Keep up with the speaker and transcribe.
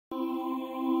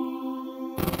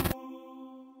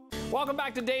Welcome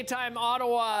back to Daytime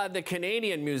Ottawa, the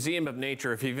Canadian Museum of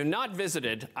Nature. If you've not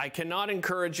visited, I cannot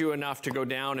encourage you enough to go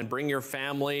down and bring your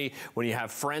family. When you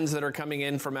have friends that are coming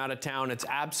in from out of town, it's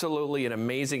absolutely an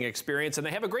amazing experience. And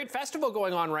they have a great festival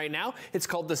going on right now. It's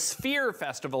called the Sphere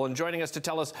Festival. And joining us to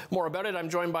tell us more about it, I'm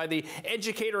joined by the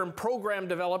educator and program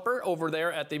developer over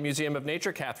there at the Museum of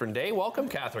Nature, Katherine Day. Welcome,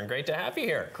 Katherine. Great to have you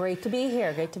here. Great to be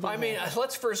here. Great to be here. I mean,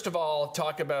 let's first of all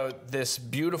talk about this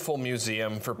beautiful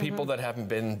museum for people that haven't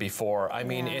been before. I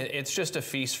mean, it's just a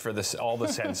feast for all the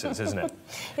senses, isn't it?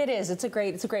 It is. It's a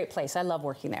great place. I love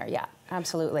working there. Yeah,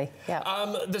 absolutely. Yeah.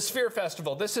 The Sphere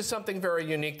Festival. This is something very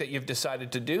unique that you've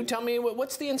decided to do. Tell me,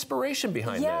 what's the inspiration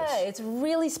behind this? Yeah, it's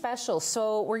really special.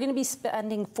 So we're going to be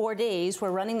spending 4 days. We're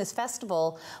running this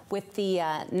festival with the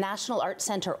National Art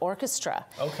Center Orchestra.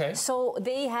 Okay. So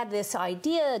they had this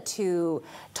idea to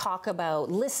talk about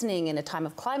listening in a time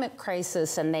of climate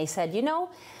crisis, and they said, you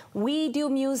know, we do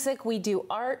music, we do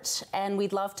art, and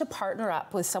we'd love to partner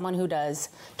up with someone who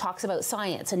talks about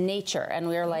science and nature. And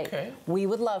we were like, we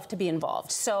would love to be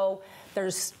involved. So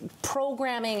there's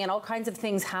programming and all kinds of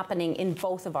things happening in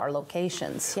both of our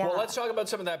locations. Yeah. Well, let's talk about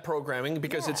some of that programming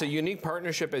because it's a unique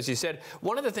partnership, as you said.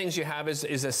 One of the things you have is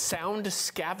a sound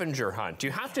scavenger hunt.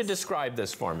 You have to describe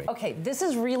this for me. Okay, this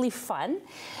is really fun.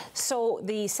 So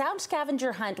the sound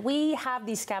scavenger hunt, we have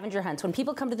these scavenger hunts. When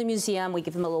people come to the museum, we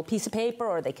give them a little piece of paper,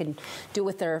 or they can do it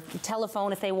with their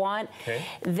telephone if they want. Okay.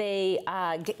 They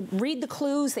read the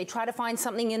clues. They try to find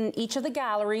something in each of the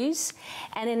galleries.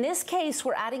 And in this case,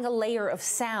 we're adding a layer of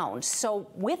sound. So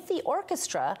with the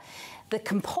orchestra, the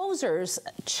composers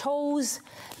chose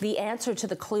the answer to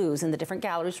the clues in the different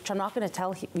galleries, which I'm not going to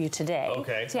tell you today.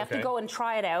 Okay. So you have to go and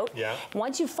try it out. Yeah.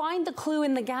 Once you find the clue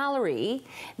in the gallery,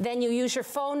 then you use your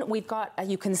phone. We've got,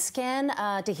 you can scan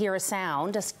to hear a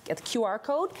sound, a QR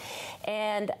code,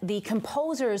 and the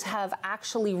composers have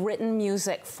actually written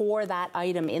music for that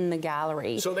item in the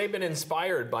gallery. So they've been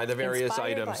inspired by the various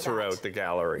items throughout the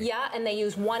gallery. Yeah, and they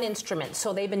use one instrument.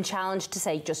 So they've been challenged to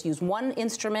say, just use one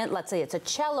instrument. Let's say it's a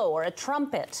cello or a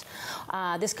trumpet,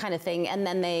 this kind of thing, and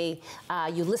then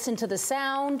you listen to the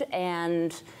sound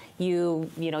and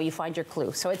you find your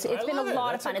clue. So it's been a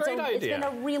lot of fun. It's been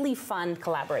a really fun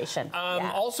collaboration.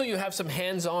 Also, you have some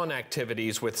hands-on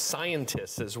activities with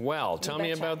scientists as well. Tell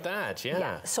me about that.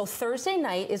 Yeah. So Thursday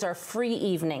night is our free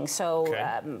evening. So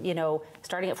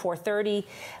starting at 4:30,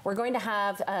 we're going to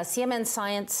have CMN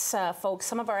Science folks,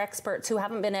 some of our experts who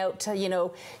haven't been out,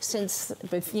 since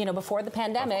before the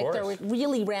pandemic. They're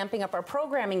really ramping up our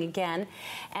programming again,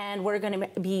 and we're going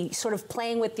to be sort of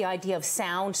playing with the idea of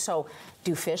sound. So,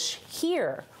 do fish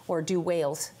hear, or do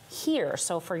whales hear?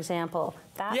 So, for example,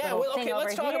 that little thing over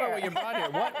let's talk about what you brought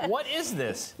here. What is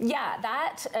this? Yeah,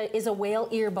 that is a whale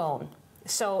ear bone.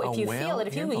 So if you feel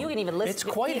it, you can even listen. It's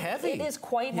quite heavy. It is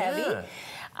quite heavy.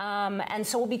 And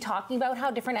so we'll be talking about how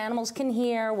different animals can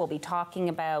hear. We'll be talking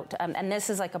about, and this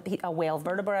is like a whale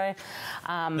vertebrae.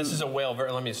 This is a whale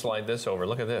vertebrae. Let me slide this over.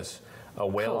 Look at this. A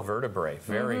whale vertebrae.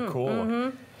 Very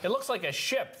cool. It looks like a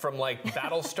ship from like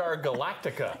Battlestar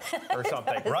Galactica or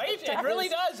something, right? It really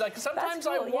does. Like sometimes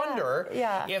I wonder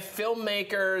if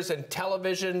filmmakers and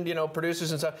television, producers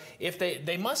and stuff, if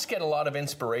they must get a lot of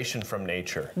inspiration from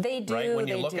nature. They do. Right? When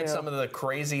you look at some of the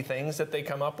crazy things that they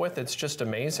come up with, it's just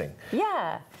amazing.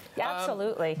 Yeah.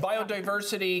 Absolutely.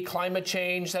 Biodiversity, climate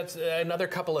change, that's another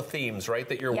couple of themes, right,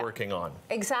 that you're working on.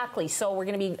 Exactly. So we're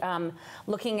going to be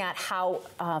looking at how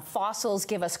fossils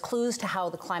give us clues to how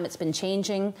the climate's been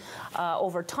changing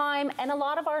over time. And a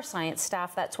lot of our science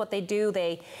staff, that's what they do.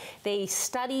 They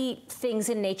study things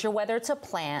in nature, whether it's a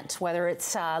plant, whether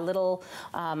it's a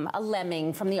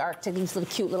lemming from the Arctic, these little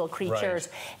cute little creatures.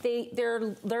 Right.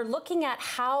 They're looking at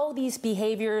how these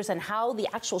behaviors and how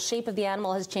the actual shape of the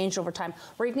animal has changed over time.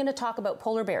 We're even going to talk about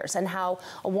polar bears and how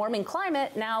a warming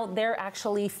climate, now they're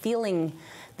actually feeling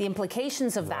the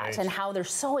implications of that and how they're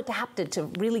so adapted to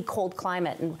really cold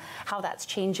climate and how that's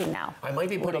changing now. I might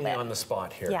be putting you on the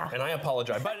spot here, and I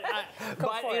apologize. But,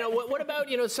 what about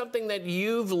something that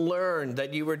you've learned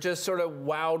that you were just sort of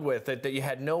wowed with, that you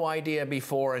had no idea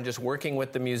before, and just working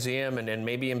with the museum and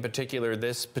maybe in particular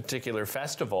this particular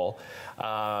festival,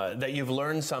 that you've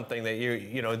learned something that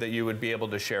that you would be able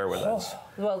to share with us?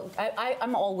 Well,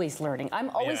 I'm always learning. I'm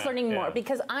always learning more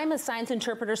because I'm a science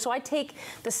interpreter. So I take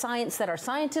the science that our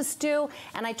scientists do,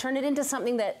 and I turn it into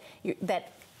something that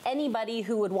anybody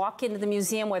who would walk into the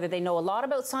museum, whether they know a lot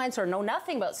about science or know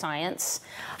nothing about science,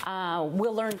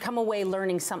 will come away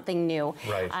learning something new.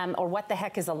 Right. Or what the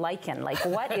heck is a lichen? Like,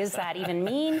 what does that even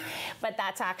mean? But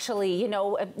that's actually, you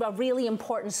know, a really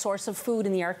important source of food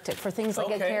in the Arctic for things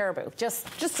like a caribou, just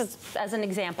as an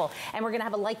example. And we're going to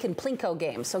have a lichen plinko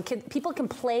game, so people can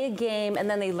play a game and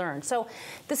then they learn. So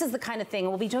this is the kind of thing.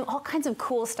 We'll be doing all kinds of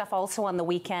cool stuff also on the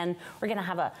weekend. We're going to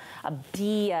have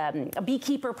a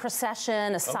beekeeper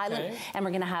procession, a silent, and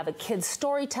we're going to have a kids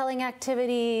storytelling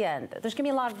activity, and there's going to be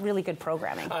a lot of really good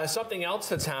programming. Something else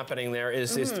that's happening there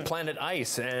is Planet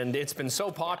Ice, and it's been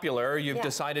so popular, you've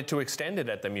decided to extend it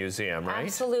at the museum, right?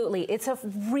 Absolutely. It's a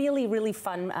really, really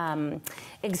fun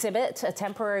exhibit, a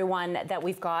temporary one that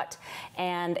we've got,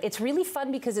 and it's really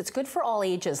fun because it's good for all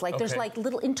ages. Like there's like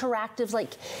little interactives,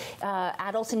 like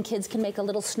adults and kids can make a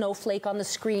little snowflake on the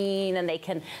screen,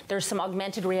 and there's some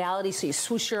augmented reality, so you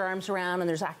swoosh your arms around, and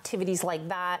there's activities like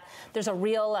that. There's a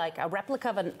real, like a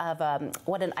replica of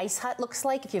what an ice hut looks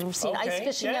like, if you've ever seen ice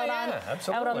fishing out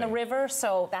on the river.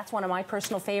 So that's one of my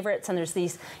personal favorites, and there's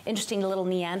these interesting little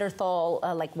Neanderthal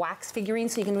like wax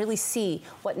figurines, so you can really see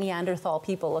what Neanderthal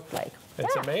people look like.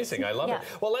 It's amazing. I love it.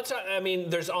 Well, I mean,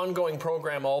 there's ongoing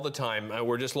program all the time.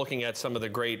 We're just looking at some of the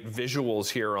great visuals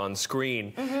here on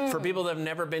screen. For people that have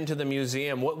never been to the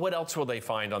museum, what else will they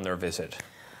find on their visit?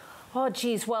 Oh,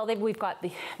 geez. Well, we've got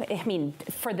I mean,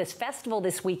 for this festival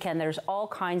this weekend, there's all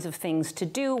kinds of things to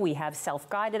do. We have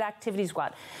self-guided activities. We've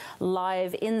got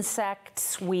live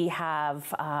insects. We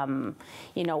have,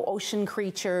 you know, ocean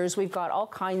creatures. We've got all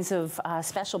kinds of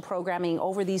special programming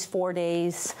over these 4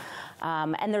 days.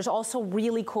 And there's also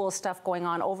really cool stuff going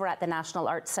on over at the National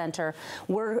Arts Center.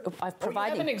 I've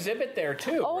provided. You have an exhibit there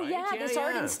too. Oh, right? This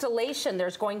art installation.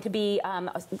 There's going to be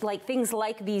like things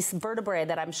like these vertebrae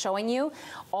that I'm showing you.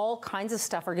 All kinds of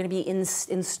stuff are going to be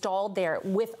installed there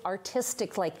with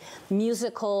artistic, like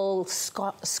musical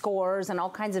scores and all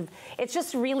kinds of. It's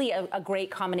just really a great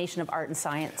combination of art and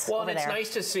science. Well, and it's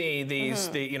nice to see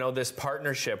these, you know, this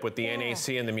partnership with the NAC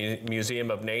and the Museum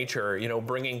of Nature. You know,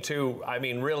 bringing two, I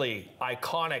mean, really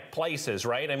iconic places,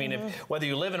 right? I mean, whether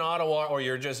you live in Ottawa or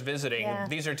you're just visiting,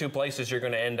 these are two places you're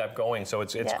going to end up going. So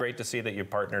it's great to see that you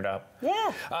partnered up.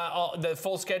 Yeah. The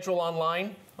full schedule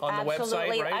online on the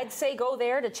website, right? I'd say go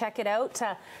there to check it out.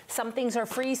 Some things are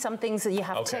free, some things you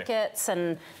have tickets,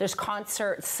 and there's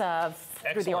concerts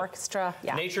through the orchestra.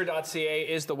 Nature.ca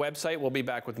is the website. We'll be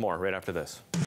back with more right after this.